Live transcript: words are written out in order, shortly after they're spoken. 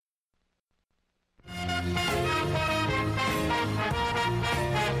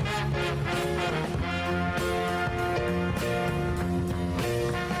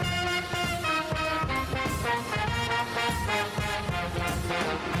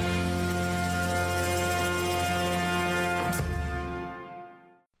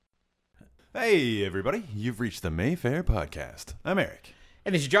Hey, everybody. You've reached the Mayfair Podcast. I'm Eric.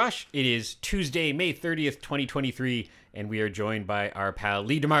 And this is Josh. It is Tuesday, May 30th, 2023, and we are joined by our pal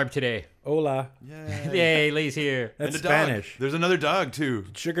Lee DeMarb today. Hola. Yay. Yay, Lee's here. That's And a dog. Spanish. There's another dog, too.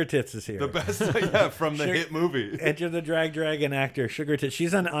 Sugar Tits is here. The best, from the hit movie. Enter the Drag Dragon actor, Sugar Tits.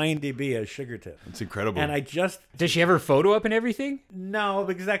 She's on IMDb as Sugar Tits. It's incredible. And Does she have her photo up and everything? No,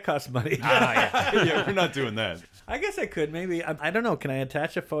 because that costs money. yeah, we're not doing that. I guess I could. Maybe. I don't know. Can I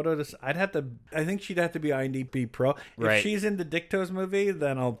attach a photo to... I think she'd have to be IMDb Pro. Right. If she's in the Dictos movie,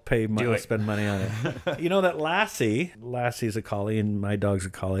 then I'll pay money. Do it. I'll spend money on it. You know that Lassie's a collie and my dog's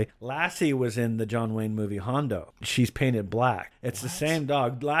a collie. Lassie was in the John Wayne movie Hondo. She's painted black. It's the same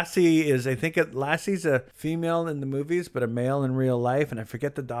dog. Lassie's a female in the movies, but a male in real life. And I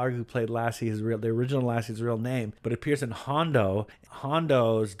forget the dog who played Lassie, the original Lassie's real name, but it appears in Hondo.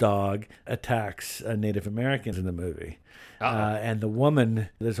 Hondo's dog attacks Native Americans in the movie. And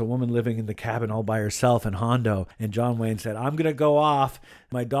there's a woman living in the cabin all by herself in Hondo. And John Wayne said, I'm going to go off.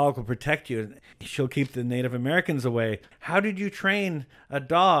 My dog will protect you. And she'll keep the Native Americans away. How did you train a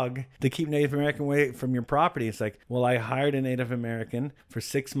dog to keep Native American away from your property? It's like, well, I hired a Native American for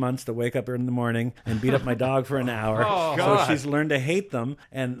 6 months to wake up in the morning and beat up my dog for an hour. So she's learned to hate them.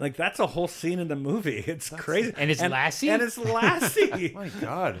 And that's a whole scene in the movie. It's crazy. And it's Lassie? And it's Lassie. My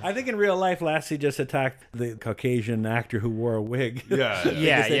God. I think in real life, Lassie just attacked the Caucasian actor who wore a wig. Yeah.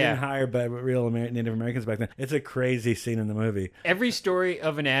 Because they didn't hire real Native Americans back then. It's a crazy scene in the movie. Every story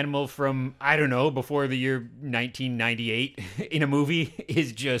of an animal from, I don't know, before the year 1998 in a movie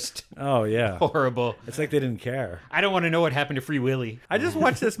is just horrible. It's like they didn't care. I don't want to know what happened to Free Willy. I just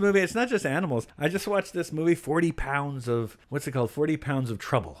watched this movie. It's not just animals. I just watched this movie, 40 Pounds of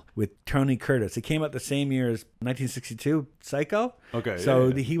Trouble with Tony Curtis. It came out the same year as 1962 Psycho. Okay.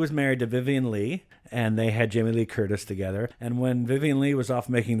 So he was married to Vivian Leigh, and they had Jamie Lee Curtis together. And when Vivian Leigh was off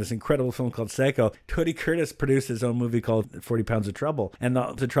making this incredible film called Psycho, Tony Curtis produced his own movie called 40 Pounds of Trouble. And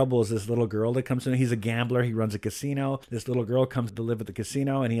the trouble is this little girl that comes in. He's a gambler. He runs a casino. This little girl comes to live at the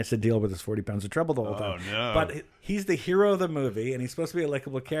casino, and he has to deal with his 40 pounds of trouble the whole time. Oh, no. But he's the hero of the movie, and he's supposed to be a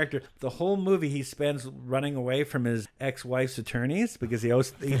likable character. The whole movie he spends running away from his ex-wife's attorneys because he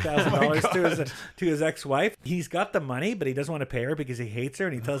owes $8,000 to his ex-wife. He's got the money, but he doesn't want to pay her because he hates her,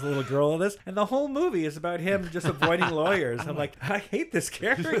 and he tells the little girl all this. And the whole movie is about him just avoiding lawyers. I'm like, I hate this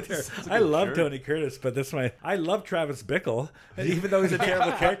character. I love Tony Curtis, but I love Travis Bickle, even though he's a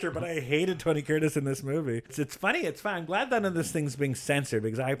terrible character, but I hated Tony Curtis in this movie. It's funny. It's fun. I'm glad none of this thing's being censored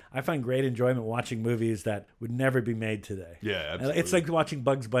because I find great enjoyment watching movies that would never be made today. Yeah, absolutely. It's like watching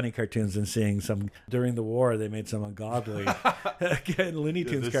Bugs Bunny cartoons and seeing during the war, they made some ungodly Looney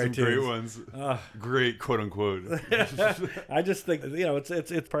Tunes cartoons. Some great ones. Great, quote unquote. I just think,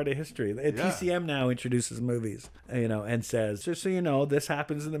 it's part of history. TCM now introduces movies, and says, just so you know, this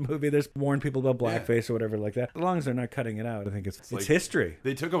happens in the movie. There's warn people about blackface or whatever like that. As long as they're not cutting it out, I think it's history.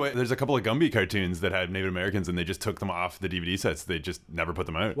 They took away, there's a couple of Gumby cartoons that had Native Americans and they just took them off the DVD sets. They just never put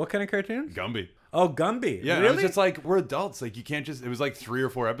them out. What kind of cartoons? Gumby. Oh, Gumby. Yeah, really? it was just like, we're adults. Like, you can't just, it was like 3 or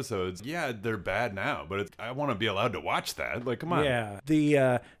 4 episodes. Yeah, they're bad now, but I want to be allowed to watch that. Like, come on. Yeah.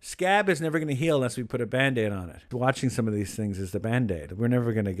 The scab is never going to heal unless we put a Band-Aid on it. Watching some of these things is the Band-Aid. We're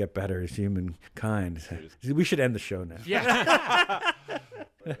never going to get better as humankind. We should end the show now. Yeah.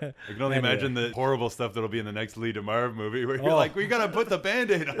 I can only imagine the horrible stuff that'll be in the next Lee DeMarv movie where you're like, we got to put the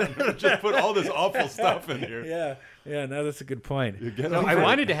Band-Aid on. Just put all this awful stuff in here. Yeah, no, that's a good point. I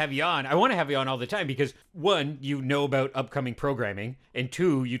wanted to have you on. I want to have you on all the time because, one, you know about upcoming programming, and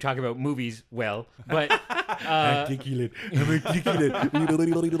 2, you talk about movies well. But articulate.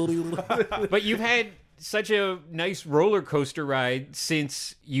 But you've had such a nice roller coaster ride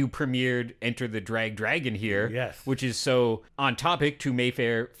since you premiered Enter the Drag Dragon here, yes, which is so on topic to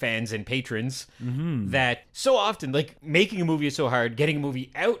Mayfair fans and patrons that so often, like, making a movie is so hard, getting a movie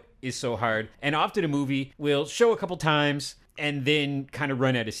out is so hard, and often a movie will show a couple times and then kind of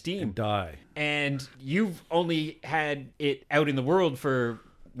run out of steam and die. And you've only had it out in the world for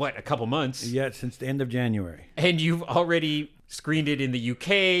a couple months? Yeah, since the end of January. And you've already screened it in the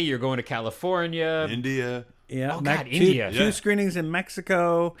UK. You're going to California, India. Yeah, oh God, India. Two screenings in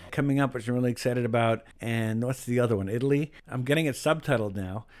Mexico coming up, which I'm really excited about. And what's the other one? Italy. I'm getting it subtitled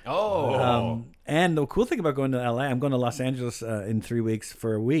now. And the cool thing about going to LA, I'm going to Los Angeles in 3 weeks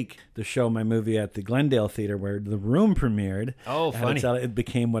for a week to show my movie at the Glendale Theater where The Room premiered. Oh, funny. It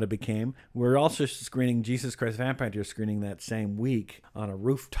became what it became. We're also screening Jesus Christ Vampire Hunter, screening that same week on a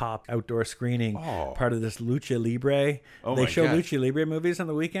rooftop outdoor screening, part of this Lucha Libre. They show Lucha Libre movies on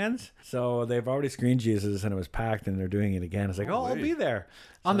the weekends. So they've already screened Jesus and it was packed and they're doing it again. It's like, I'll be there.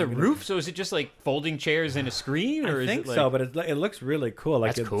 On the roof? So is it just like folding chairs in a screen? Or I think is it like... so, but it looks really cool.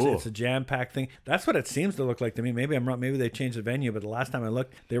 Like That's cool. It's a jam-packed thing. That's what it seems to look like to me. Maybe I'm wrong. Maybe they changed the venue, but the last time I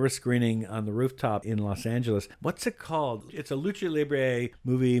looked, they were screening on the rooftop in Los Angeles. What's it called? It's a Lucha Libre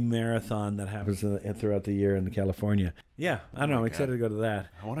movie marathon that happens throughout the year in California. Yeah, I don't know. I'm excited to go to that.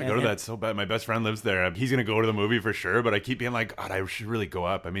 I want to go to that so bad. My best friend lives there. He's going to go to the movie for sure, but I keep being like, God, I should really go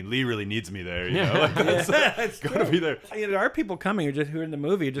up. I mean, Lee really needs me there. You know? Like, it's got to be there. There are people coming who are in the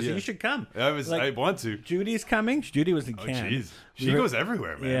movie. You should come. I want to. Judy's coming. Judy was in Cannes. Jeez. She goes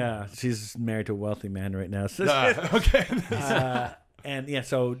everywhere, man. Yeah, she's married to a wealthy man right now. So okay. And yeah,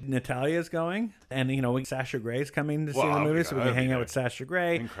 so Natalia's going, and Sasha Gray's coming to see the movie, so we can hang out with Sasha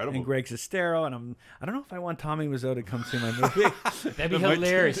Gray. Incredible. And Greg Sestero, and I don't know if I want Tommy Wiseau to come see my movie. That'd be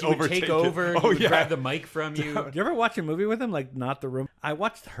hilarious. He would take over, he would grab the mic from you. Do you ever watch a movie with him, like Not the Room? I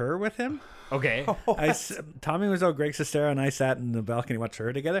watched Her with him. Okay. Tommy Wiseau, Greg Sestero, and I sat in the balcony and watched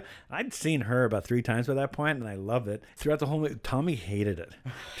Her together. I'd seen Her about 3 times by that point, and I loved it. Throughout the whole movie, Tommy hated it.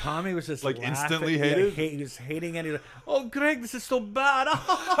 Tommy was just like laughing. instantly hated? He was hating it. He was like, oh, Greg, this is so bad.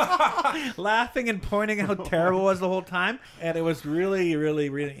 Laughing and pointing out how terrible it was the whole time. And it was really, really,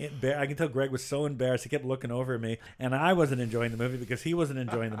 really I can tell Greg was so embarrassed. He kept looking over at me, and I wasn't enjoying the movie because he wasn't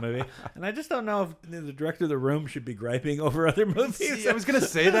enjoying the movie. And I just don't know if the director of The Room should be griping over other movies. See, I was going to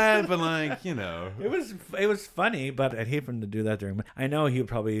say that, but like, It was funny, but I'd hate for him to do that during. I know he would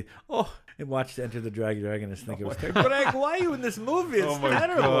probably watch Enter the Dragon and think it was terrible. Greg, why are you in this movie? It's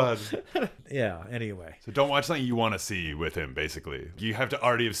terrible. God. Yeah. Anyway, so don't watch something you want to see with him. Basically, you have to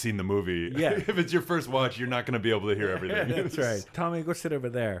already have seen the movie. Yeah. If it's your first watch, you're not going to be able to hear everything. That's right. Tommy, go sit over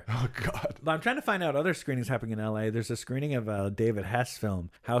there. Oh God. But I'm trying to find out other screenings happening in LA. There's a screening of a David Hess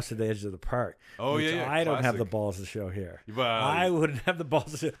film, House at the Edge of the Park. Oh yeah. I don't have the balls to show here. Well, I wouldn't have the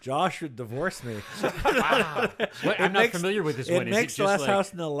balls to show. Josh would divorce me. Wow. I'm not familiar with this one. It makes The Last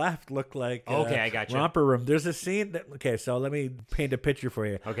House on the Left look like okay, I got you. Romper Room. There's a scene so let me paint a picture for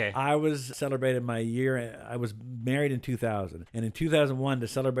you. Okay. I was celebrating my year. I was married in 2000, and in 2001, to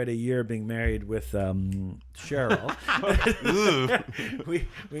celebrate a year being married with Cheryl, we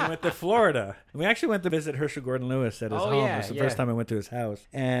went to Florida. We actually went to visit Herschel Gordon Lewis at his home. It was the first time I went to his house,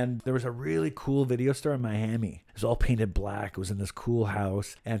 and there was a really cool video store in Miami. It was all painted black. It was in this cool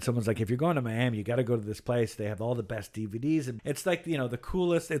house, and someone's like, if you're going to Miami, you got to go to this place. They have all the best DVDs, and it's like the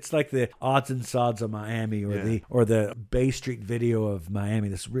coolest. It's like the odds and sods of Miami, or the Bay Street Video of Miami.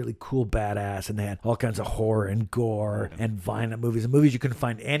 This really cool badass, and they had all kinds of horror and gore and violent movies you couldn't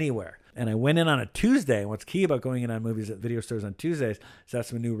find anywhere. And I went in on a Tuesday. And what's key about going in on movies at video stores on Tuesdays is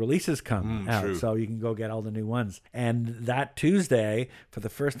that's when new releases come out. True. So you can go get all the new ones. And that Tuesday, for the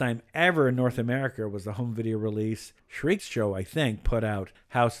first time ever in North America, was the home video release. Shriek's Show, I think, put out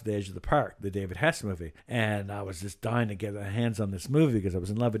House at the Edge of the Park, the David Hess movie. And I was just dying to get my hands on this movie because I was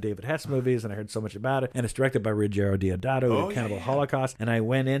in love with David Hess movies and I heard so much about it. And it's directed by Ruggero Deodato, Cannibal Holocaust. And I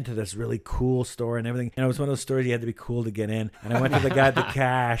went into this really cool store and everything. And it was one of those stores you had to be cool to get in. And I went to the guy at the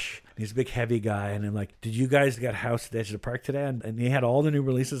cash. He's a big, heavy guy. And I'm like, did you guys get House at the Edge of the Park today? And he had all the new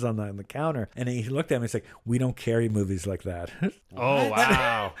releases on the counter. And he looked at me and he's like, we don't carry movies like that. Oh,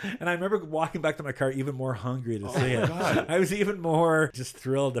 wow. And I remember walking back to my car even more hungry to see it. God. I was even more just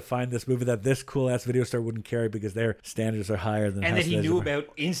thrilled to find this movie that this cool-ass video store wouldn't carry because their standards are higher than and House that he of the knew Edge of the Park.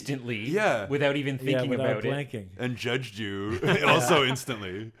 about instantly without even thinking without about blinking. it. And judged you also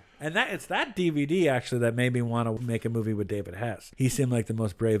instantly. And it's that DVD actually that made me want to make a movie with David Hess. He seemed like the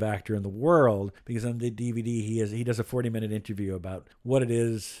most brave actor in the world because on the DVD he does a 40-minute interview about what it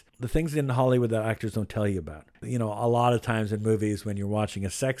is, the things in Hollywood that actors don't tell you about. A lot of times in movies when you're watching a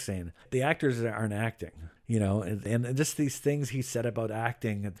sex scene, the actors aren't acting. And just these things he said about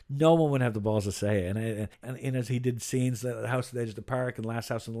acting, no one would have the balls to say it. And as he did scenes, the House at the Edge of the Park and Last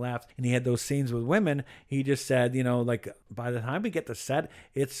House on the Left, and he had those scenes with women, he just said, like by the time we get to set,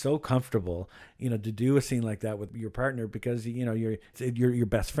 it's so comfortable, to do a scene like that with your partner because you're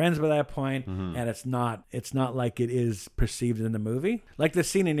best friends by that point, and it's not like it is perceived in the movie. Like the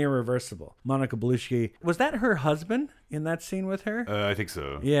scene in Irreversible, Monica Bellucci, was that her husband in that scene with her? I think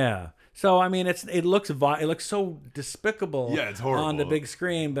so. Yeah. So I mean, it looks so despicable. Yeah, it's horrible on the big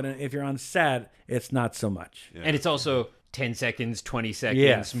screen, but if you're on set, it's not so much. Yeah. And it's also 10 seconds, 20 seconds,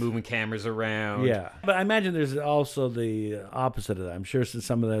 Yes. moving cameras around. Yeah. But I imagine there's also the opposite of that. I'm sure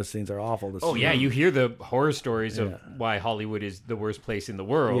some of those scenes are awful to Oh, see. yeah. You hear the horror stories of why Hollywood is the worst place in the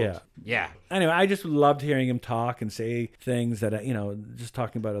world. Yeah. Yeah. Anyway, I just loved hearing him talk and say things that, just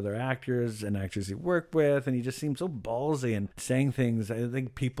talking about other actors and actors he worked with. And he just seemed so ballsy and saying things. I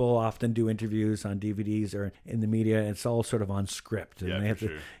think people often do interviews on DVDs or in the media. It's all sort of on script. And Yeah, they have for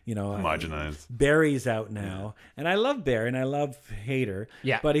to, sure. Homogenized. Barry's out now. And I love Barry and I love Hader.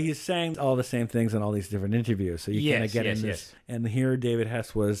 Yeah. But he's saying all the same things in all these different interviews. So you kind of get in this. Yes. And here David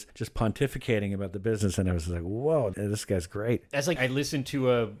Hess was just pontificating about the business. And I was like, whoa, this guy's great. That's like I listened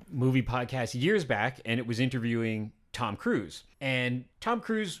to a movie podcast years back, and it was interviewing Tom Cruise. And Tom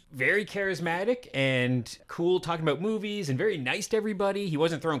Cruise, very charismatic and cool, talking about movies and very nice to everybody. He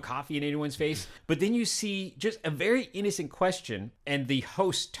wasn't throwing coffee in anyone's face. But then you see just a very innocent question, and the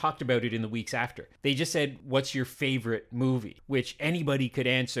host talked about it in the weeks after. They just said, "What's your favorite movie?" Which anybody could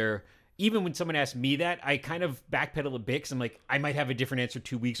answer. Even when someone asked me that, I kind of backpedal a bit because I'm like, I might have a different answer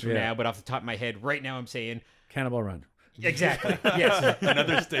 2 weeks from now, but off the top of my head, right now I'm saying... Cannibal Run. Exactly. Yes.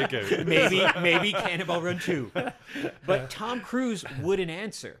 Another stakeout. Maybe Cannibal Run 2. But Tom Cruise wouldn't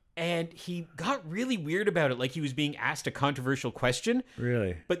answer. And he got really weird about it, like he was being asked a controversial question.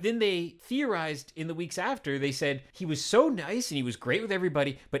 Really? But then they theorized in the weeks after, they said he was so nice and he was great with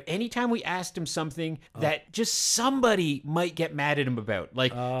everybody, but anytime we asked him something that just somebody might get mad at him about,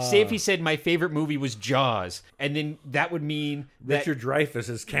 like say if he said my favorite movie was Jaws, and then that would mean that... Richard Dreyfuss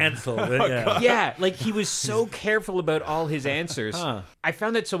is canceled. Yeah, like he was so careful about all his answers. I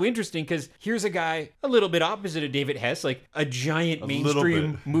found that so interesting because here's a guy a little bit opposite of David Hess, like a giant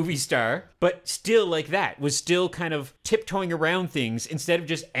mainstream movie star, but still like that, was still kind of tiptoeing around things instead of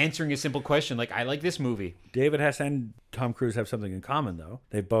just answering a simple question like, I like this movie. David Hess and Tom Cruise have something in common, though.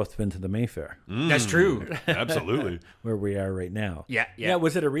 They've both been to the Mayfair. That's true. Absolutely. Where we are right now. Yeah.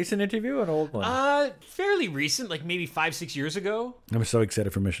 Was it a recent interview or an old one? Fairly recent, like maybe 5-6 years ago. I'm so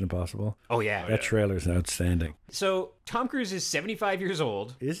excited for Mission Impossible. Oh, yeah. That trailer's outstanding. So, Tom Cruise is 75 years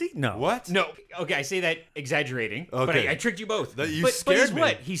old. Is he? No. What? No. Okay, I say that exaggerating, but Okay. I tricked you both. That you but scared he's me.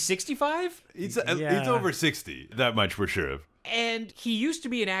 what? He's 65? He's Yeah. over 60. That much we're sure of. And he used to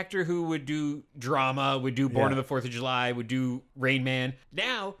be an actor who would do drama, would do Born on the 4th of July, would do Rain Man.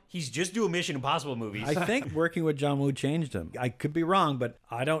 Now, he's just doing Mission Impossible movies. I think working with John Woo changed him. I could be wrong, but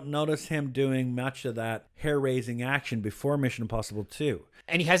I don't notice him doing much of that hair-raising action before Mission Impossible 2.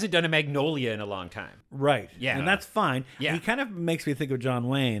 And he hasn't done a Magnolia in a long time. Right. Yeah. And that's fine. Yeah. He kind of makes me think of John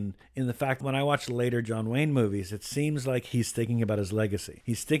Wayne in the fact when I watch later John Wayne movies, it seems like he's thinking about his legacy.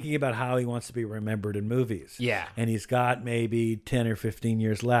 He's thinking about how he wants to be remembered in movies. Yeah. And he's got maybe 10 or 15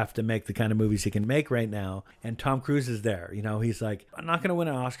 years left to make the kind of movies he can make right now. And Tom Cruise is there. He's like, I'm not going to win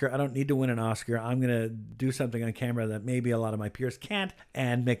an Oscar. I don't need to win an Oscar. I'm going to do something on camera that maybe a lot of my peers can't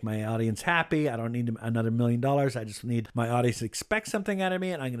and make my audience happy. I don't need another $1 million. I just need my audience to expect something out of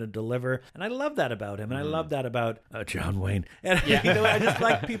me, and I'm going to deliver. And I love that about him. And I love that about John Wayne. And I just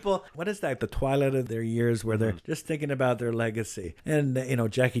like people, what is that? The twilight of their years where they're just thinking about their legacy. And,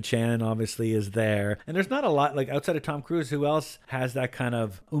 Jackie Chan obviously is there. And there's not a lot, like outside of Tom Cruise, who else has that kind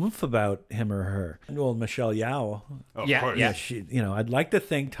of oomph about him or her? Well, Michelle Yeoh. Oh, Yeah, of course. yeah. She, I'd like to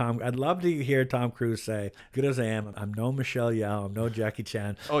think I'd love to hear Tom Cruise say, good as I am, I'm no Michelle Yeoh, I'm no Jackie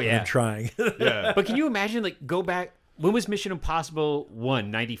Chan. Oh, yeah. I'm trying. Yeah. But can you imagine, go back, when was Mission Impossible 1?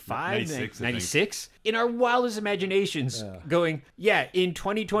 95? 96, I think. 96? In our wildest imaginations, going, in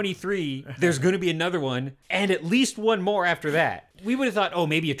 2023, there's going to be another one, and at least one more after that. We would have thought,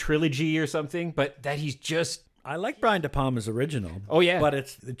 maybe a trilogy or something, but that he's just... I like Brian De Palma's original. Oh, yeah. But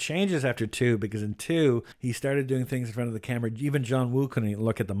it changes after 2 because in 2, he started doing things in front of the camera. Even John Woo couldn't even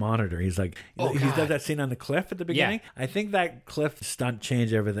look at the monitor. He's like, he does that scene on the cliff at the beginning. Yeah. I think that cliff stunt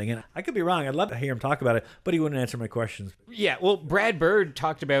changed everything. And I could be wrong. I'd love to hear him talk about it, but he wouldn't answer my questions. Yeah, well, Brad Bird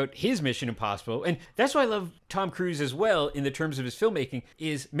talked about his Mission Impossible, and that's why I love Tom Cruise as well in the terms of his filmmaking,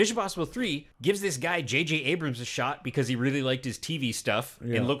 is Mission Impossible 3 gives this guy J.J. Abrams a shot because he really liked his TV stuff,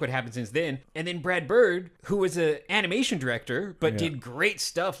 and look what happened since then. And then Brad Bird, who was an animation director, but did great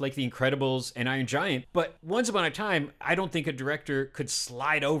stuff like The Incredibles and Iron Giant. But once upon a time, I don't think a director could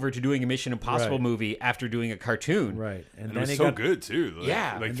slide over to doing a Mission Impossible movie after doing a cartoon. Right. And it was so good, too.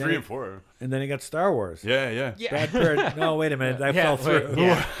 Like And 3 and 4. And then he got Star Wars. Yeah. Brad Bird. No, wait a minute. That fell through.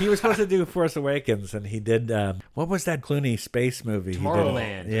 Yeah. He was supposed to do Force Awakens, and he did. What was that Clooney space movie?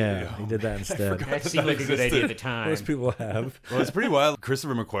 Tomorrowland. He did? He did that instead. That seemed like a good idea at the time. Most people have. Well, it's pretty wild.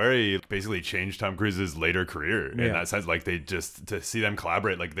 Christopher McQuarrie basically changed Tom Cruise's later career in that sense. Like, they just, to see them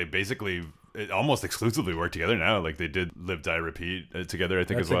collaborate, like, they basically almost exclusively work together now. Like they did Live, Die, Repeat together, I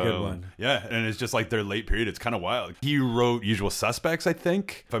think, That's as well. a good one. Yeah, and it's just like their late period. It's kind of wild. He wrote Usual Suspects, I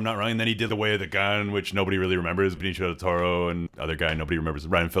think, if I'm not wrong. And then he did The Way of the Gun, which nobody really remembers. Benicio del Toro and other guy nobody remembers,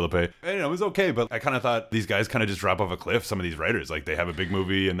 Ryan Philippe. And, it was okay, but I kind of thought these guys kind of just drop off a cliff. Some of these writers, like they have a big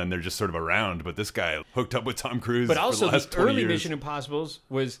movie and then they're just sort of around. But this guy hooked up with Tom Cruise. But also, for the last 20 early years. Mission Impossibles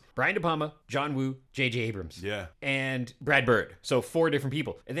was Brian De Palma, John Woo, J.J. Abrams. Yeah. And Brad Bird. So 4 different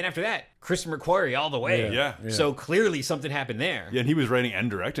people. And then after that, Chris McQuarrie all the way. Yeah. So clearly something happened there. Yeah, and he was writing and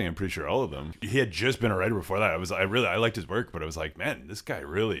directing, I'm pretty sure, all of them. He had just been a writer before that. I liked his work, but I was like, man, this guy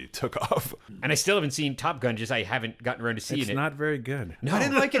really took off. And I still haven't seen Top Gun, just I haven't gotten around to seeing It's it. not very good. No. I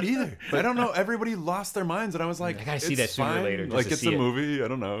didn't like it either. I don't know. Everybody lost their minds, and I was like, I gotta see it's that sooner or fine. later just Like, to it's see a it. movie. I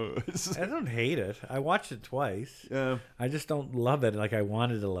don't know. I don't hate it. I watched it twice. Yeah. I just don't love it like I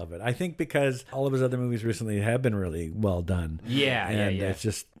wanted to love it. I think because all of his other movies recently have been really well done. Yeah. It's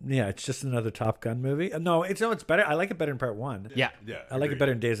just another Top Gun movie. No, it's better. I like it better in part 1. Yeah. I like it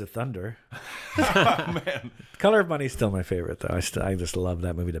better in Days of Thunder. Oh, man. Color of Money is still my favorite, though. I just love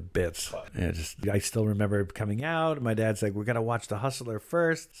that movie to bits. Yeah, I still remember it coming out. My dad's like, "We're gonna watch The Hustler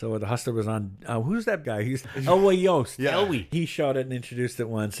first." So The Hustler was on. Who's that guy? He's Elway Yost. Yeah. Elway. He showed it and introduced it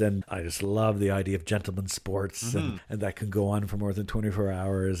once, and I just love the idea of gentleman's sports, and that can go on for more than 24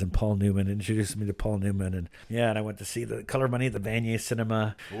 hours. And Paul Newman introduced me to Paul Newman, and I went to see The Color of Money at the Vanier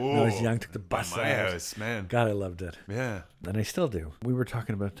Cinema. When I was young, took the bus My out. house, man. God, I loved it. Yeah. And I still do. We were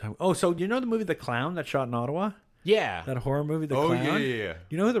talking about time. Oh, so you know the movie The Clown that shot in Ottawa? Yeah. That horror movie, The Oh, Clown? yeah.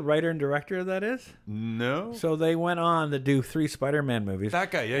 You know who the writer and director of that is? No? So they went on to do 3 Spider-Man movies.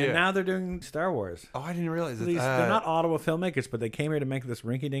 That guy, yeah, and yeah. now they're doing Star Wars. Oh, I didn't realize that. They're not Ottawa filmmakers, but they came here to make this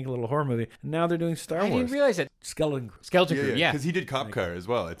rinky-dink little horror movie. And now they're doing Star I Wars. didn't realize that. Skeleton. Skeleton Yeah, Crew, yeah. because he did Cop Car as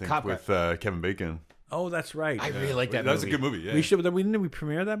well, I think, Cop with Kevin Bacon. Oh, that's right. I really like that That was a movie. good movie, yeah. Didn't we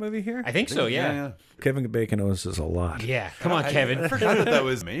premiere that movie here? I think so, yeah. Kevin Bacon owes us a lot. Yeah. Come on, Kevin. I forgot that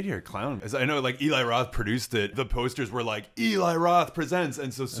was made here, Clown. As I know, like, Eli Roth produced it. The posters were like, Eli Roth presents.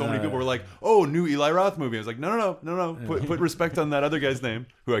 And so many people were like, oh, new Eli Roth movie. I was like, no. Put respect on that other guy's name,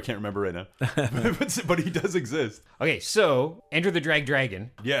 who I can't remember right now. but he does exist. Okay, so Enter the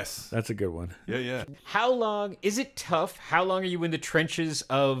Dragon. Yes. That's a good one. Yeah. How long is it tough? How long are you in the trenches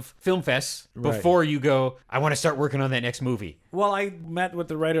of film fests Right. before you go, I want to start working on that next movie? Well, I met with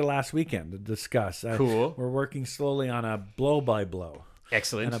the writer last weekend to discuss. Cool. We're working slowly on a blow-by-blow.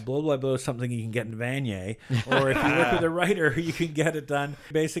 Excellent. And a blow-by-blow is something you can get in Vanier. Or if you work with a writer, you can get it done.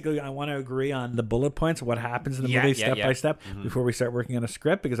 Basically, I want to agree on the bullet points, what happens in the movie step by step before we start working on a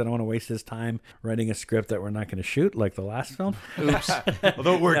script, because I don't want to waste his time writing a script that we're not going to shoot, like the last film. Oops.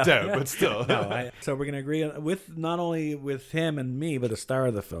 Although it worked out, but still. So we're going to agree with not only with him and me, but the star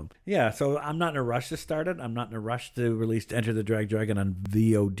of the film. Yeah, so I'm not in a rush to start it. I'm not in a rush to release Enter the Dragon on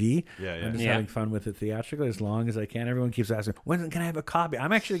VOD. Yeah. I'm just having fun with it theatrically as long as I can. Everyone keeps asking, when can I have a copy?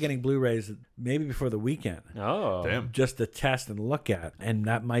 I'm actually getting Blu-rays maybe before the weekend. Oh. Damn. Just to test and look at. And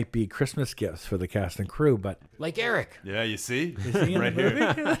that might be Christmas gifts for the cast and crew, but Like Eric. Yeah, you see? is he in Right the movie?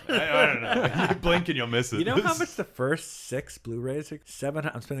 here. I don't know. You blink and you'll miss it. You know how much the first 6 Blu-rays are?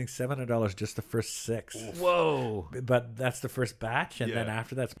 I'm spending $700 just the first 6. Whoa. But that's the first batch, and then Yeah.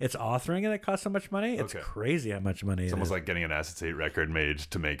 after that, it's authoring and it costs so much money. It's Okay. crazy how much money It's it almost is. like getting an acetate record made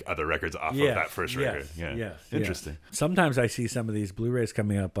to make other records off Yes, of that first record. yes, yes. Interesting. Sometimes I see some of these Blu-rays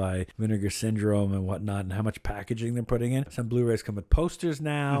coming up by Vinegar Syndrome and whatnot, and how much packaging they're putting in. Some Blu-rays come with posters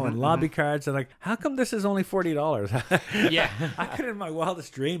now and lobby cards. And like, how come this is only $40? Yeah. I could, in my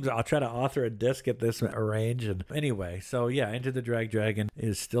wildest dreams, I'll try to author a disc, get this arranged. And anyway, so yeah, Enter the Dragon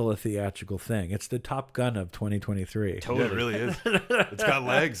is still a theatrical thing. It's the Top Gun of 2023. Totally. Yeah, it really is. It's got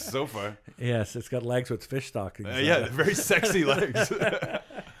legs so far. Yes, it's got legs with fish stockings. on Yeah, it. very sexy legs.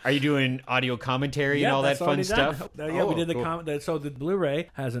 Are you doing audio commentary and all that that's fun already done. stuff? Yeah, we did the cool. so the Blu-ray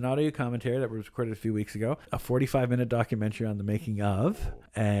has an audio commentary that was recorded a few weeks ago, a 45-minute documentary on the making of,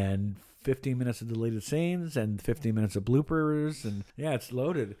 and 15 minutes of deleted scenes and 15 minutes of bloopers, and yeah, it's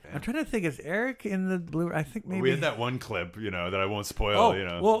loaded. I'm trying to think, is Eric in the Blu-ray? I think maybe We had that one clip, that I won't spoil.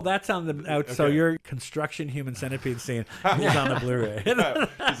 Oh, well, that's on the out. So Okay. your construction human centipede scene is on the Blu-ray.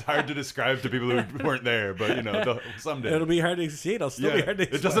 It's hard to describe to people who weren't there, but someday. It'll be hard to see it. It'll still be hard to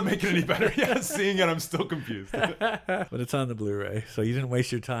it doesn't make it any better. Yeah, seeing it, I'm still confused. but it's on the Blu-ray, so you didn't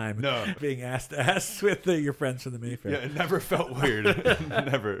waste your time being asked with your friends from the Mayfair. Yeah, it never felt weird.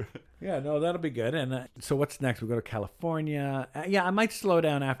 Never. Yeah, no, that'll be good. And so what's next? We go to California. Yeah, I might slow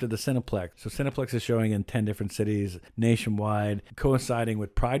down after the Cineplex. So Cineplex is showing in 10 different cities nationwide, coinciding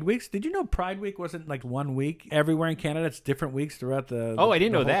with Pride Weeks. Did you know Pride Week wasn't like 1 week everywhere in Canada? It's different weeks throughout the I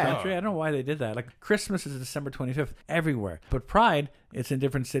didn't know whole that. country. I don't know why they did that. Like Christmas is December 25th everywhere, but Pride It's in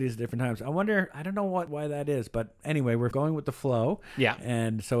different cities at different times. I don't know why that is, but anyway, we're going with the flow. Yeah.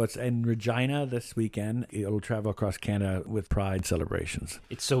 And so it's in Regina this weekend. It'll travel across Canada with Pride celebrations.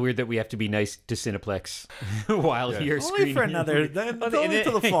 It's so weird that we have to be nice to Cineplex while you're Only screening. for another, only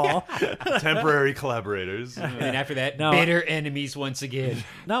until the fall. Temporary collaborators. And then after that, No. bitter enemies once again.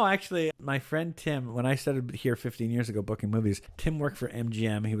 No, actually, my friend Tim, when I started here 15 years ago booking movies, Tim worked for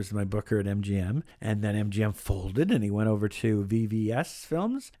MGM. He was my booker at MGM. And then MGM folded and he went over to VVS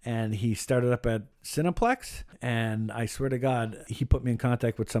Films and he started up at Cineplex. And I swear to God, he put me in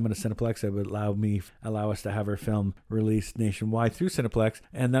contact with someone at Cineplex that would allow us to have our film released nationwide through Cineplex.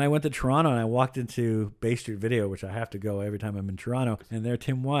 And then I went to Toronto and I walked into Bay Street Video, which I have to go every time I'm in Toronto. And there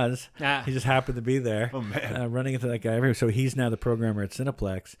Tim was. He just happened to be there. Oh, man. Running into that guy everywhere. So he's now the programmer at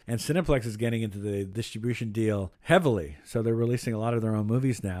Cineplex. And Cineplex is getting into the distribution deal heavily. So they're releasing a lot of their own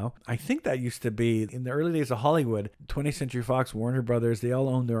movies now. I think that used to be, in the early days of Hollywood, 20th Century Fox, Warner Brothers, they all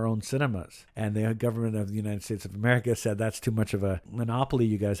owned their own cinemas. And the government of the United States of America said that's too much of a monopoly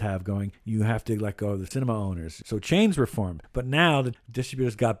you guys have going. You have to let go of the cinema owners. So chains were formed. But now the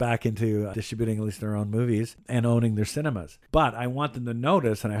distributors got back into distributing at least their own movies and owning their cinemas. But I want them to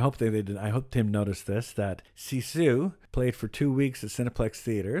notice, and I hope they did. I hope Tim noticed this, that Sisu played for 2 weeks at Cineplex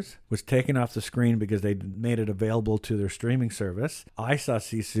theaters, was taken off the screen because they made it available to their streaming service. I saw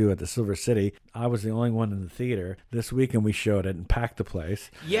Sisu at the Silver City. I was the only one in the theater. This weekend we showed it and packed the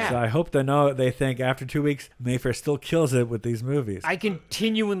place. Yeah. So I hope they think after 2 weeks, Mayfair still kills it with these movies. I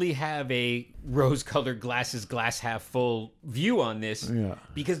continually have a rose-colored glasses, glass half full view on this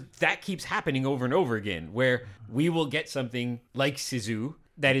because that keeps happening over and over again, where we will get something like Sisu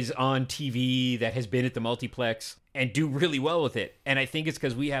that is on TV, that has been at the multiplex, and do really well with it. And I think it's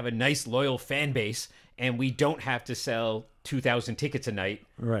because we have a nice, loyal fan base, and we don't have to sell 2,000 tickets a night.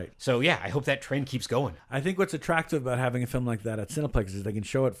 Right. So, yeah, I hope that trend keeps going. I think what's attractive about having a film like that at Cineplex is they can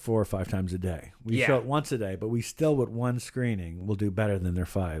show it 4 or 5 times a day. We show it once a day, but we still, with one screening, will do better than their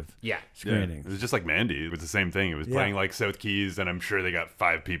 5 screenings. It was just like Mandy. It was the same thing. It was playing like South Keys, and I'm sure they got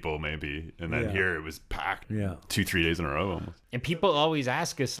 5 people maybe. And then here it was packed 2-3 days in a row almost. And people always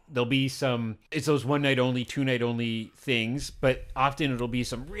ask us, there'll be it's those 1 night only, 2 night only things, but often it'll be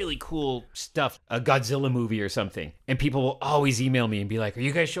some really cool stuff, a Godzilla movie or something. And people will always email me and be like, are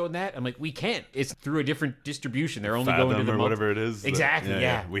you guys showing that? I'm like, we can't. It's through a different distribution. They're only going to the whatever it is. Exactly,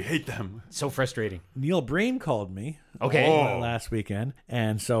 yeah. We hate them. So frustrating. Neil Breen called me last weekend,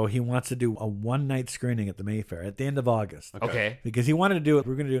 and so he wants to do a 1-night screening at the Mayfair at the end of August. Okay. Because he wanted to do it.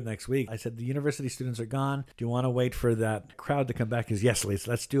 We're going to do it next week. I said, the university students are gone. Do you want to wait for that crowd to come back? Because yes,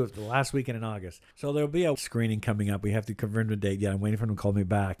 let's do it the last weekend in August. So there'll be a screening coming up. We have to confirm the date. Yeah, I'm waiting for him to call me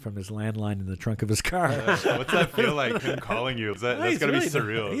back from his landline in the trunk of his car. What's that feel like, him calling you? That's got to be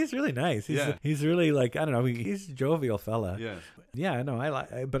surreal. He's really nice. He's really like, I don't know, he's a jovial fella. Yeah. Yeah, I know.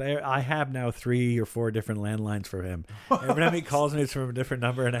 But I have now 3 or 4 different landlines for him. Every time he calls me, it's from a different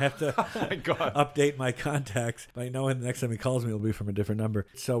number, and I have to update my contacts by knowing the next time he calls me, it'll be from a different number.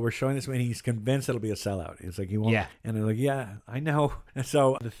 So we're showing this when he's convinced it'll be a sellout. He's like, he won't. Yeah. And I'm like, yeah, I know. And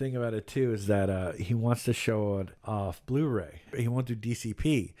so the thing about it too is that he wants to show it off Blu-ray. He won't do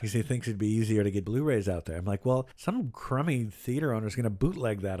DCP because he thinks it'd be easier to get Blu-rays out there. I'm like, well, some crummy theater owner is going to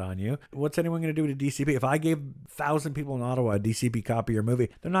bootleg that on you. What's anyone going to do with a DCP? If I gave 1,000 people in Ottawa a DCP copy of your movie,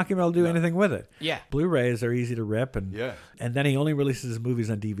 they're not going to be able to do anything with it. Yeah. Blu-rays are easy to rip, and then he only releases his movies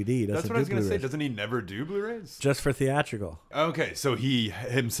on DVD. That's what I was going to say. Doesn't he never do Blu-rays? Just for theatrical. Okay, so he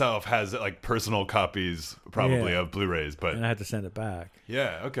himself has like personal copies probably of Blu-rays, but and I had to send it back.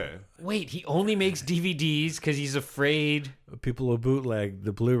 Yeah, okay. Wait, he only makes DVDs because he's afraid people will bootleg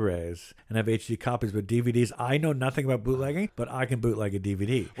the Blu-rays and have HD copies, but DVDs, I know nothing about bootlegging, but I can bootleg a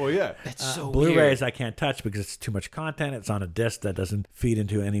DVD. Well, yeah. That's so Blu-rays weird. I can't touch because it's too much content. It's on a disc that doesn't feed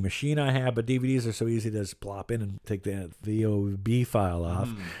into any machine I have, but DVDs are so easy to just plop in and take the VOB file off.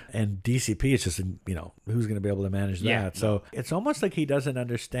 And DCP is just, who's going to be able to manage that? Yeah. So it's almost like he doesn't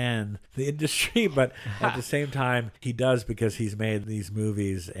understand the industry, but at the same time, he does because he's made these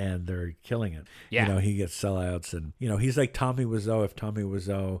movies and they're killing it. Yeah. He gets sellouts and, he's like Tommy Wiseau if Tommy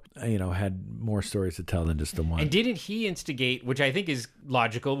Wiseau, had more stories to tell than just the one. And didn't he instigate, which I think is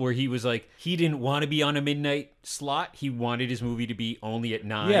logical, where he was like, he didn't want to be on a midnight slot. He wanted his movie to be only at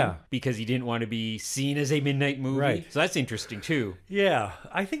 9 because he didn't want to be seen as a midnight movie. Right. So that's interesting too. Yeah,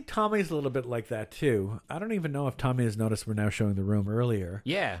 I think Tommy's a little bit like that too. I don't even know if Tommy has noticed we're now showing The Room earlier.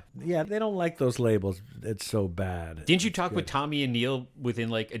 Yeah. Yeah, they don't like those labels. It's so bad. Didn't you talk with Tommy and Neil within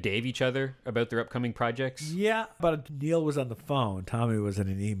like a day of each other about their upcoming projects? Yeah, but Neil was on the phone. Tommy was in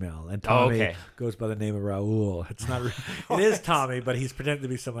an email. And Tommy goes by the name of Raoul. It's not. It is Tommy, but he's pretending to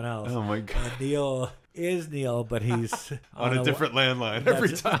be someone else. Oh my God. And Neil is Neil, but he's on a different landline every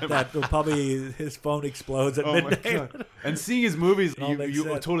time. That will probably his phone explodes at Oh my midnight. God. And seeing his movies, It all makes you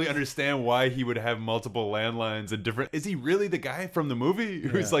sense. totally understand why he would have multiple landlines and different. Is he really the guy from the movie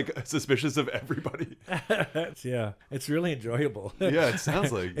who's Yeah. like suspicious of everybody? Yeah, it's really enjoyable. Yeah, it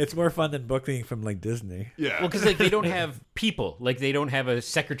sounds like. It's more fun than booking from like Disney. Yeah. Well, because like they don't have people, like they don't have a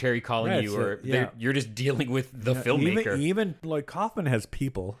secretary calling Right, you, so, or yeah. you're just dealing with the filmmaker. Even Lloyd Kaufman has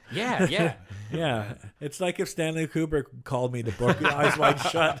people. Yeah, yeah. Yeah, it's like if Stanley Kubrick called me to book Eyes Wide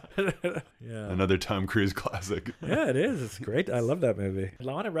Shut. Yeah. Another Tom Cruise classic. Yeah, it is. It's great. I love that movie. I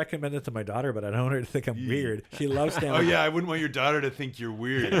want to recommend it to my daughter, but I don't want her to think I'm weird. She loves Stanley. Oh yeah, I wouldn't want your daughter to think you're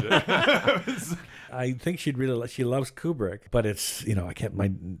weird. I think she'd really. She loves Kubrick, but it's I can't. My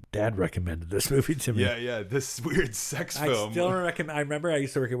dad recommended this movie to me. yeah, this weird sex I film. still recommend. I remember I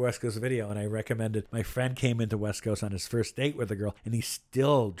used to work at West Coast Video, and I recommended. My friend came into West Coast on his first date with a girl, and he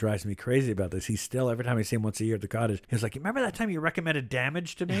still drives me crazy about this. He still, every time I see him once a year at the cottage, he's like, "Remember that time you recommended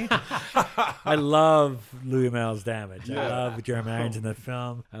Damage to me?" I love Louis Malle's Damage. I love Jeremy Irons in the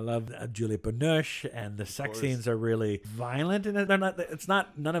film. I love Juliette Binoche, and the sex scenes are really violent, and they're not. It's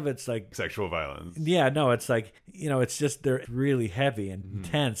not. None of it's like Sexual violence. Yeah, no, it's like, it's just they're really heavy and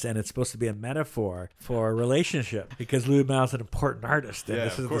intense, and it's supposed to be a metaphor for a relationship because Louis Malle's an important artist, and Yeah,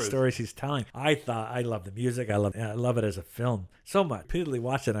 this of is course. the stories he's telling. I love the music. I love it as a film so much. Repeatedly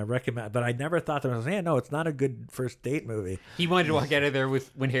watched it, and I recommend, but I never thought that I was saying, no, it's not a good first date movie. He wanted to walk out of there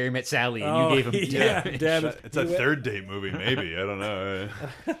with When Harry Met Sally, and you gave him Damage. Damage. It's a third date movie, maybe. I don't know.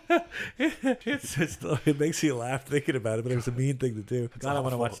 It makes you laugh thinking about it, but it was a mean thing to do. God, I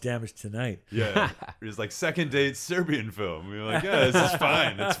want to watch Damage tonight. Yeah. It's like second date Serbian film. You're like, yeah, this is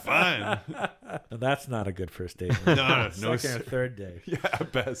fine. It's fine. Now, that's not a good first date movie. No, Second or sir. third date. Yeah,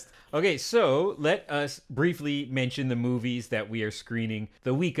 at best. Okay, so let us briefly mention the movies that we are screening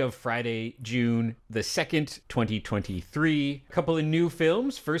the week of Friday, June the 2nd, 2023. A couple of new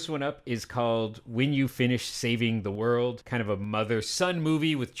films. First one up is called When You Finish Saving the World, kind of a mother-son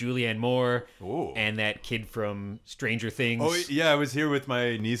movie with Julianne Moore Ooh. and that kid from Stranger Things. Oh yeah, I was here with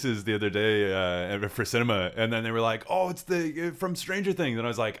my nieces the other day for cinema, and then they were like, "Oh, it's the from Stranger Things," and I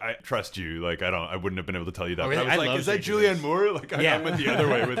was like, "I trust you. Like, I wouldn't have been able to tell you that." Oh, really? But I was I like, love "Is that Stranger Julianne Things. Moore?" Like, I Yeah. went the other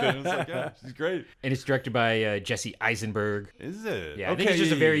way with it. And it's like, yeah, she's great. And it's directed by Jesse Eisenberg. Is it? Yeah, I think it's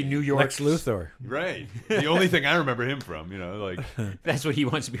just a very New York. Lex Luthor. Right. The only thing I remember him from, like, That's what he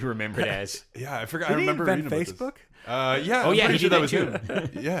wants to be remembered as. yeah, I forgot. Did I remember he invent reading about Facebook? this. Yeah. Oh, I'm yeah, pretty he sure did that was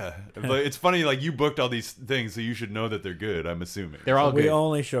that him. Yeah, but it's funny. Like, you booked all these things, so you should know that they're good. I'm assuming. They're all We good.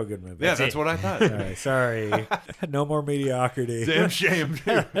 only show good movies. Yeah, it. that's what I thought. All right, sorry. No more mediocrity. Damn shame.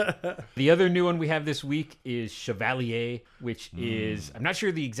 The other new one we have this week is Chevalier, which is, I'm not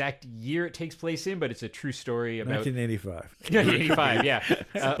sure the exact year it takes place in, but it's a true story about 1985. 1985,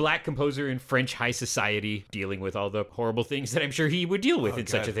 yeah. Black composer in French high society dealing with all the horrible things that I'm sure he would deal with in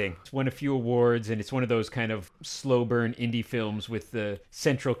such a God. thing. It's won a few awards, and it's one of those kind of slow burn indie films with the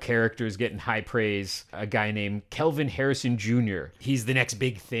central characters getting high praise. A guy named Kelvin Harrison Jr. He's the next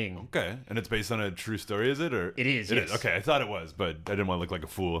big thing. Okay, and it's based on a true story, is it? Or It is, It yes. is. Okay, I thought it was, but I didn't want to look like a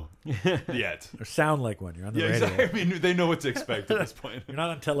fool yet. Or sound like one. You're on the Yeah, radio. exactly. I mean, they know what to expect at this point. You're not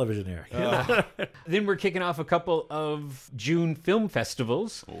on television here. Then we're kicking off a couple of June film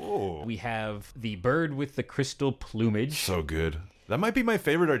festivals. Oh, We have The Bird with the Crystal Plumage. so good. That might be my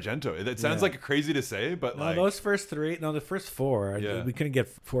favorite Argento. It sounds Yeah. like crazy to say, but No, like, those first three, the first four, Yeah. we couldn't get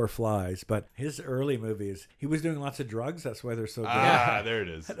four flies, but his early movies, he was doing lots of drugs. That's why they're so there it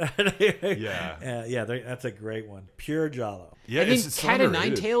is. good. Yeah. Yeah, that's a great one. Pure Giallo. Yeah, I think it's so Cat of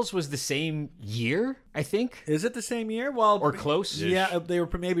underrated. Nine Tails was the same year, I think. Is it the same year? Well, Or close? Yeah, they were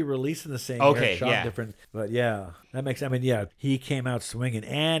maybe released in the same Okay, year, shot yeah. different. But yeah, that makes. I mean, yeah, he came out swinging,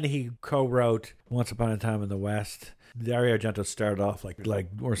 and he co-wrote Once Upon a Time in the West. Dario Argento started off like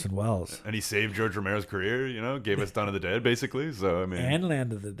Orson Welles. And he saved George Romero's career, gave us Dawn of the Dead, basically. So, I mean. And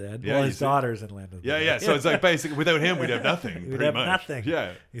Land of the Dead. Yeah, Well, you his see- daughter's in Land of the yeah, Dead. yeah. So it's like basically, without him, we'd have nothing. We'd pretty have much. nothing.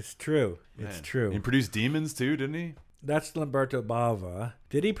 Yeah. It's true. It's Man. true. He produced Demons too, didn't he? That's Lamberto Bava.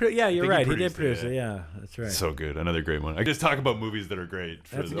 Did he? Yeah, you're think he right. He did produced produce it, it. Yeah, that's right. So good. Another great one. I just talk about movies that are great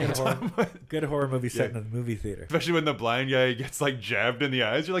for That's a the good whole horror, time. good horror movie set Yeah. in a movie theater. Especially when the blind guy gets like jabbed in the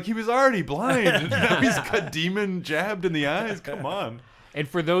eyes. You're like, he was already blind. And now he's got demon jabbed in the eyes. Come on. And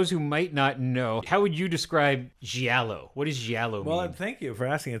for those who might not know, how would you describe Giallo? What does Giallo Well, mean? thank you for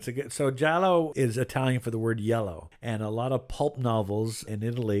asking. So Giallo is Italian for the word yellow, and a lot of pulp novels in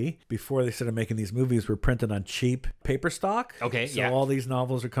Italy before they started making these movies were printed on cheap paper stock. Okay, so yeah. all these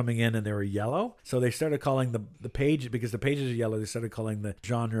novels are coming in and they were yellow. So they started calling the page, because the pages are yellow, they started calling the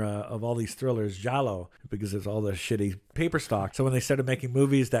genre of all these thrillers Giallo, because it's all the shitty paper stock. So when they started making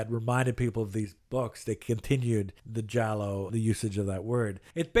movies that reminded people of these books, they continued the Giallo, the usage of that word.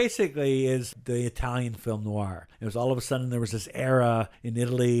 It basically is the Italian film noir. It was all of a sudden there was this era in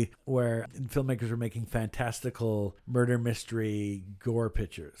Italy where filmmakers were making fantastical murder mystery gore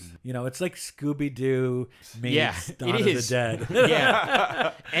pictures. You know, it's like Scooby-Doo meets Dawn it of is. the Dead.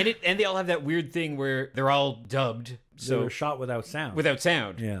 Yeah. And they all have that weird thing where they're all dubbed. They So were shot without sound. without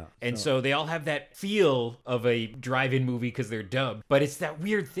sound. Yeah, And so they all have that feel of a drive-in movie because they're dubbed. But it's that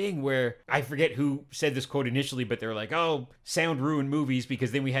weird thing where I forget who said this quote initially, but they're like, oh, sound ruined movies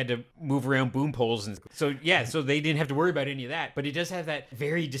because then we had to move around boom poles. And so, yeah, so they didn't have to worry about any of that. But it does have that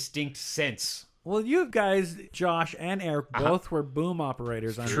very distinct sense. Well, you guys, Josh and Eric, both were boom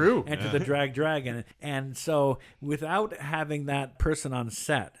operators on True. Enter the Dragon. And so without having that person on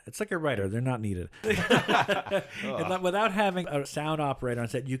set, it's like a writer, they're not needed. Without having a sound operator on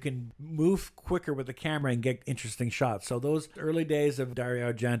set, you can move quicker with the camera and get interesting shots. So those early days of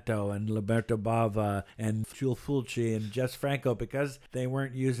Dario Argento and Roberto Bava and Jules Fulci and Jess Franco, because they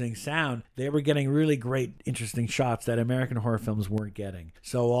weren't using sound, they were getting really great, interesting shots that American horror films weren't getting.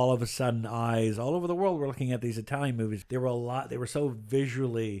 So all of a sudden, eyes all over the world were looking at these Italian movies. They were so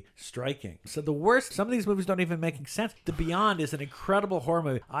visually striking. So the worst, some of these movies don't even make sense. The Beyond is an incredible horror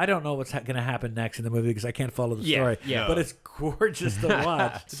movie. I don't know what's going to happen next in the movie because I can't follow the story. Yeah. But it's gorgeous to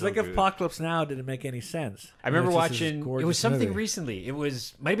watch. It's So like if good. Apocalypse Now didn't make any sense. I remember It's just this watching, it gorgeous was something movie. recently. It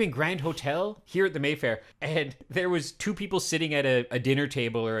might have been Grand Hotel here at the Mayfair. And there was two people sitting at a dinner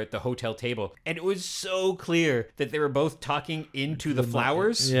table or at the hotel table. And it was so clear that they were both talking into the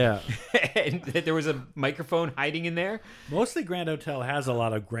flowers. Yeah. And that there was a microphone hiding in there. Mostly Grand Hotel has a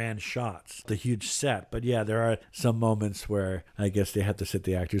lot of grand shots, the huge set. But yeah, there are some moments where I guess they have to sit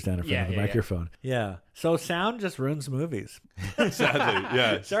the actors down in front of the microphone. Yeah. So sound just ruins movies. Sadly,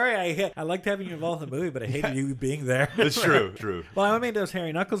 yeah. Sorry, I liked having you involved in the movie, but I hated you being there. It's true. Well, I made those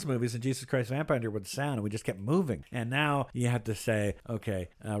Harry Knuckles movies and Jesus Christ Vampire Hunter with sound, and we just kept moving. And now you have to say, okay,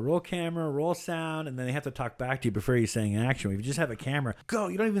 roll camera, roll sound, and then they have to talk back to you before you're saying action. If you just have a camera, go.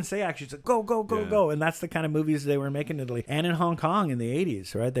 You don't even say action. It's like, go, go, go, go. And that's the kind of movies they were making in Italy and in Hong Kong in the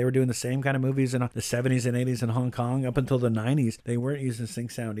 80s, right? They were doing the same kind of movies in the 70s and 80s in Hong Kong up until the 90s. They weren't using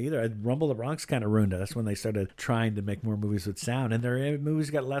sync sound either. Rumble the Bronx kind of ruined it. That's when they started trying to make more movies with sound, and their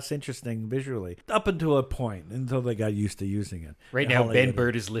movies got less interesting visually up until a point, until they got used to using it. Right now, Ben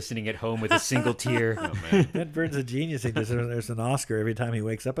Bird is listening at home with a single tear. Ben Bird's a genius. There's an Oscar every time he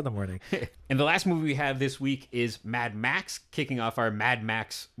wakes up in the morning. And the last movie we have this week is Mad Max, kicking off our Mad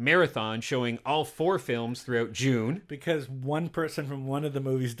Max marathon, showing all 4 films throughout June. Because one person from one of the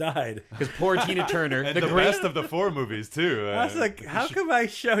movies died. Because poor Tina Turner, And the best of the 4 movies too. I was like, how come I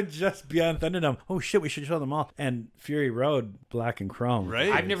showed just Beyond Thunderdome? Oh shit, we should show them all. And Fury Road, black and chrome.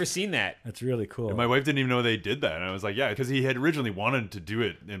 Right? I've never seen that. That's really cool. My wife didn't even know they did that, and I was like, yeah, because he had originally wanted to do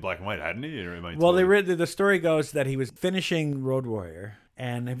it in black and white, hadn't he? Or am I Well, totally... the story goes that he was finishing Road Warrior.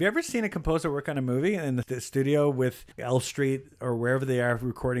 And have you ever seen a composer work on a movie in the studio with Elf Street or wherever they are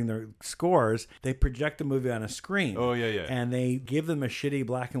recording their scores? They project the movie on a screen. Oh, yeah. And they give them a shitty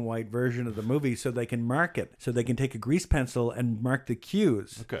black and white version of the movie so they can mark it. So they can take a grease pencil and mark the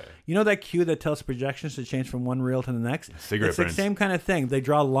cues. Okay. You know that cue that tells projections to change from one reel to the next? Cigarette It's the burns. same kind of thing. They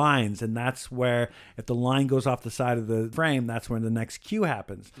draw lines, and that's where, if the line goes off the side of the frame, that's when the next cue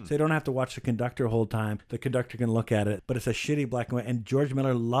happens. So they don't have to watch the conductor the whole time. The conductor can look at it, but it's a shitty black and white. And George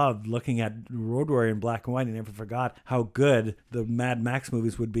Miller loved looking at Road Warrior in black and white. He never forgot how good the Mad Max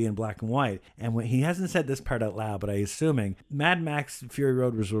movies would be in black and white. And when, he hasn't said this part out loud, but I'm assuming Mad Max Fury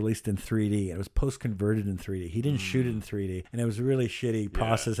Road was released in 3D. And it was post-converted in 3D. He didn't shoot it in 3D. And it was a really shitty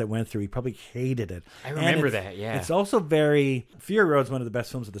process that went through. He probably hated it. I remember And that, yeah. It's also Fury Road's one of the best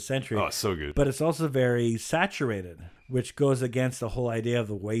films of the century. Oh, so good. But it's also very saturated, which goes against the whole idea of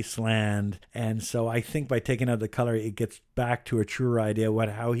the wasteland. And so I think by taking out the color, it gets back to a truer idea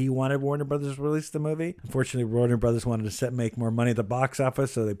how he wanted Warner Brothers to release the movie. Unfortunately, Warner Brothers wanted to make more money at the box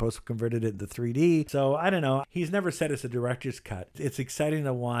office, so they post-converted it into 3D. So I don't know. He's never said it's a director's cut. It's exciting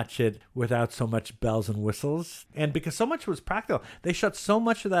to watch it without so much bells and whistles. And because so much was practical. They shot so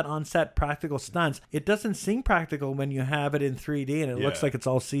much of that on-set practical stunts. It doesn't seem practical when you have it in 3D and it looks like it's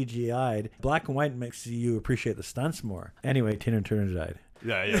all CGI'd. Black and white makes you appreciate the stunts more. Anyway, Tina Turner died.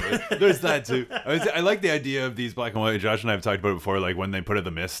 Yeah. There's that too. I like the idea of these black and white. Josh and I have talked about it before, like when they put it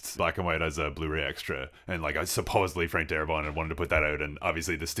The Mist black and white as a Blu-ray extra, and like supposedly Frank Darabont had wanted to put that out, and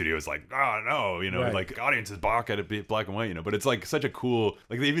obviously the studio is like, oh no, Right. like audiences balk at it being black and white, but it's like such a cool,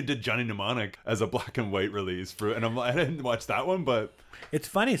 like they even did Johnny Mnemonic as a black and white release for, and I didn't watch that one, but. It's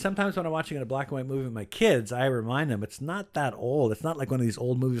funny, sometimes when I'm watching a black and white movie with my kids, I remind them it's not that old. It's not like one of these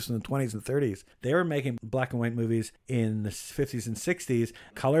old movies from the 20s and 30s. They were making black and white movies in the 50s and 60s.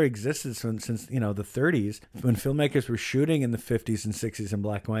 Color existed since the 30s. When filmmakers were shooting in the 50s and 60s in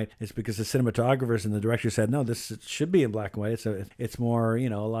black and white, it's because the cinematographers and the directors said, no, this should be in black and white. It's more, a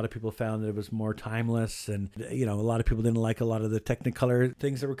lot of people found that it was more timeless, and, a lot of people didn't like a lot of the Technicolor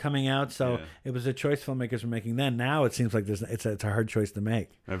things that were coming out. So it was a choice filmmakers were making then. Now it seems like it's a hard choice to make.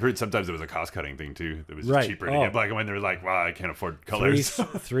 I've heard sometimes it was a cost-cutting thing too. It was Right. cheaper to get black and white. They were like, "Wow, I can't afford colors."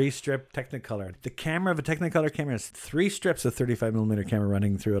 Three strip Technicolor. The camera of a Technicolor camera has 3 strips of 35 millimeter camera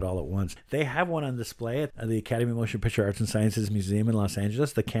running through it all at once. They have one on display at the Academy of Motion Picture Arts and Sciences Museum in Los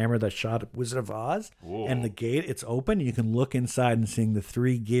Angeles. The camera that shot Wizard of Oz. Whoa. And the gate, it's open. You can look inside and seeing the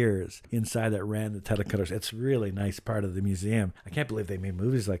 3 gears inside that ran the Technicolors. It's a really nice part of the museum. I can't believe they made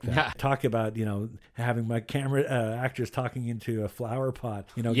movies like that. Talk about having my camera actors talking into a flower pot.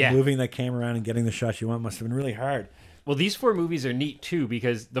 Moving that camera around and getting the shots you want must have been really hard. Well, these 4 movies are neat too,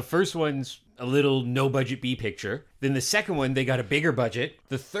 because the first one's a little no-budget B picture. Then the second one, they got a bigger budget.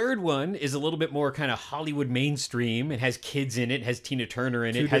 The third one is a little bit more kind of Hollywood mainstream. It has kids in it, has Tina Turner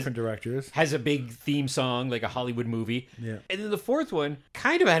in it. 2 different directors. Has a big theme song, like a Hollywood movie. Yeah. And then the fourth one,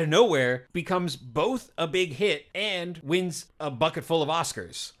 kind of out of nowhere, becomes both a big hit and wins a bucket full of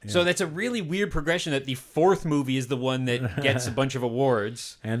Oscars. Yeah. So that's a really weird progression that the fourth movie is the one that gets a bunch of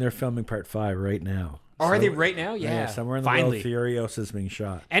awards. And they're filming part 5 right now. Are they right now? Yeah. Somewhere in the Finally. world, Furiosa is being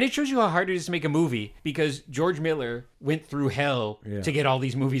shot. And it shows you how hard it is to make a movie, because George Miller went through hell to get all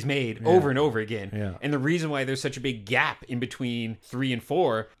these movies made over and over again. Yeah. And the reason why there's such a big gap in between 3 and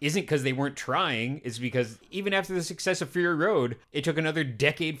 4 isn't because they weren't trying. It's because even after the success of Fury Road, it took another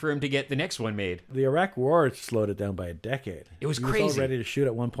decade for him to get the next one made. The Iraq War slowed it down by a decade. It was He crazy. was all ready to shoot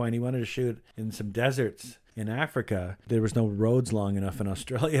at one point. He wanted to shoot in some deserts in Africa. There was no roads long enough in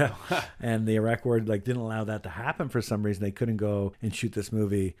Australia, and the Iraq War didn't allow that to happen for some reason. They couldn't go and shoot this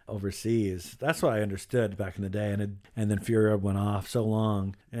movie overseas. That's what I understood back in the day. And then Fury Road went off so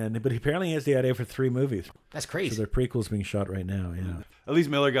long, but apparently he has the idea for 3 movies. That's crazy. So their prequel's being shot right now. Yeah. At least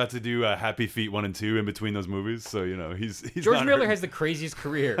Miller got to do Happy Feet 1 and 2 in between those movies, so he's George not Miller hurting. has the craziest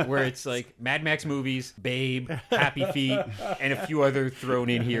career, where it's like Mad Max movies, Babe, Happy Feet, and a few other thrown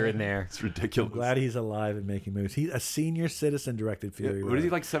in here and there. It's ridiculous. I'm glad he's alive and making movies. He's a senior citizen directed Fury Road. What is he,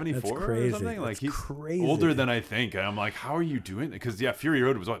 like 74 That's or crazy. something? Like That's he's crazy. older than I think. And I'm like, how are you doing it? Because Fury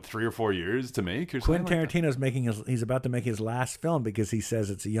Road was what, 3 or 4 years to make or something. Quentin like that? Tarantino's he's about to make his last film because he says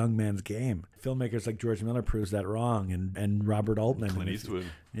it's a young man's game. Filmmakers like George Miller proves that wrong, and Robert Altman. Clint Eastwood.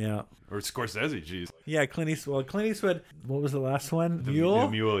 Yeah. Or Scorsese, jeez. Yeah, Clint Eastwood. Clint Eastwood, what was the last one? The Mule?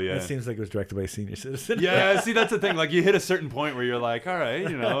 Mule, yeah. That seems like it was directed by a senior citizen. Yeah, see, that's the thing. Like, you hit a certain point where you're like, all right,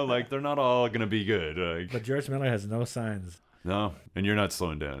 like, they're not all going to be good. Like, But George Miller has no signs. no, and you're not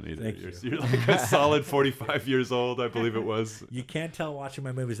slowing down either. Thank You're like a solid 45 years old, I believe it was. You can't tell watching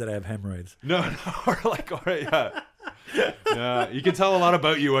my movies that I have hemorrhoids. No, or like, all right, yeah. Yeah, you can tell a lot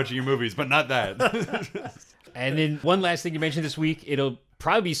about you watching your movies, but not that. And then one last thing you mentioned this week, it'll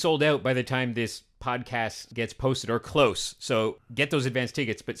probably be sold out by the time this podcast gets posted, or close. So get those advance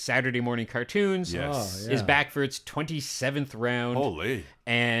tickets. But Saturday Morning Cartoons Yes. Oh, yeah. is back for its 27th round. Holy.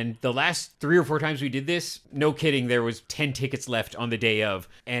 And the last 3 or 4 times we did this, no kidding, there was 10 tickets left on the day of,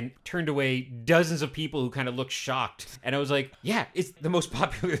 and turned away dozens of people who kind of looked shocked. And I was like, yeah, it's the most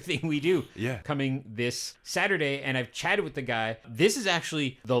popular thing we do. Yeah. Coming this Saturday. And I've chatted with the guy. This is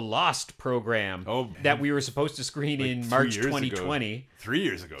actually the Lost program that we were supposed to screen Like in 3 March years ago. 2020. 3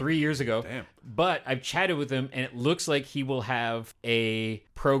 years ago. 3 years ago. Damn. But I've chatted with him, and it looks like he will have a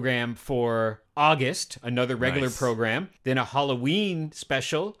program for August, another regular Nice. program, then a Halloween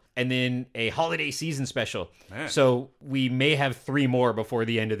special, and then a holiday season special. Man. So we may have 3 more before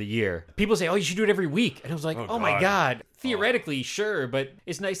the end of the year. People say, oh, you should do it every week. And I was like, oh my God. Theoretically, sure, but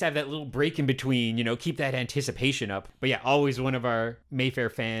it's nice to have that little break in between, keep that anticipation up. But yeah, always one of our Mayfair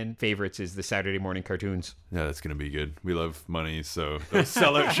fan favorites is the Saturday Morning Cartoons. Yeah, that's going to be good. We love money, so those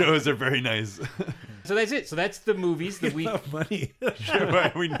sellout shows are very nice. So that's it. So that's the movies that we... Money.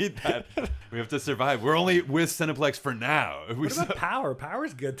 Sure, we need that. We have to survive. We're only with Cineplex for now. If we What about Power?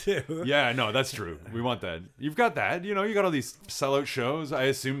 Power's good too. Yeah, no, that's true. We want that. You've got that. You got all these sellout shows. I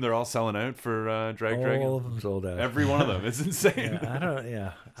assume they're all selling out for Drag Dragon. All of them sold out. Every one of them. them. It's insane. I don't.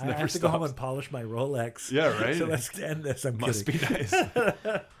 Yeah, I never have to go home stops. and polish my Rolex. Yeah, right? So let's end this. I'm Must kidding. be nice.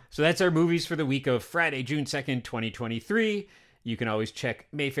 So that's our movies for the week of Friday, June 2nd, 2023. You can always check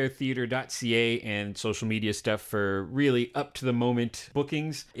mayfairtheater.ca and social media stuff for really up-to-the-moment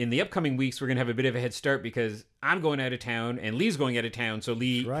bookings. In the upcoming weeks, we're going to have a bit of a head start because I'm going out of town and Lee's going out of town. So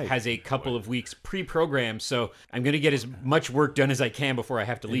Lee right. has a couple of weeks pre-programmed. So I'm going to get as much work done as I can before I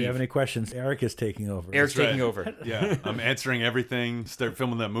have to If leave. you have any questions, Eric is taking over. Eric's That's taking right. over. Yeah, I'm answering everything. Start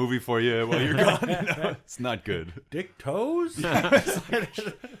filming that movie for you while you're gone. You know? It's not good. Dick Toes?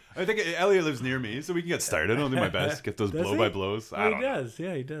 I think Elliot lives near me, so we can get started. I'll do my best. Get those Does blow he? by blows. I He don't know. does.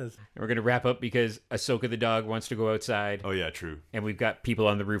 Yeah, he does. And we're going to wrap up because Ahsoka the dog wants to go outside. Oh yeah, true. And we've got people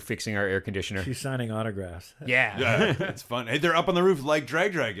on the roof fixing our air conditioner. She's signing autographs. Yeah. Yeah, it's fun. Hey, they're up on the roof like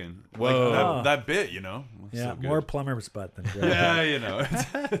Drag Dragon. Whoa. Like that bit, you know. It's Yeah, so good. more plumber's butt than Greg. Yeah, you know,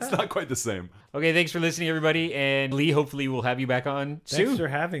 it's not quite the same. Okay, thanks for listening, everybody. And Lee, hopefully we'll have you back on Thanks soon. for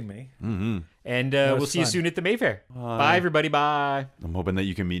having me. And was we'll see you fun. soon at the Mayfair. Bye, everybody. Bye. I'm hoping that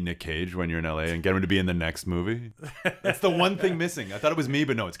you can meet Nick Cage when you're in LA and get him to be in the next movie. That's the one thing missing. I thought it was me,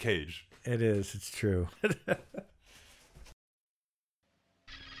 but no, it's Cage. It is. It's true.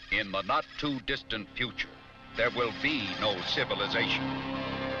 In the not too distant future, there will be no civilization.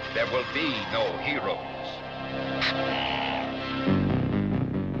 There will be no heroes.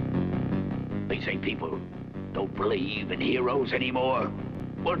 They say people don't believe in heroes anymore.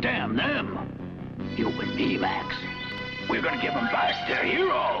 Well, damn them. You and me, Max. We're gonna give them back their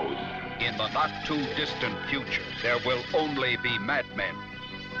heroes. In the not too distant future, there will only be madmen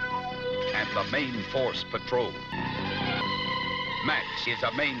and the main force patrol. Max is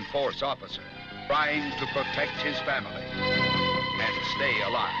a main force officer trying to protect his family and stay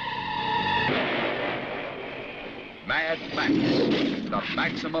alive. Mad Max, the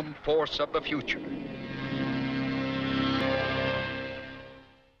maximum force of the future.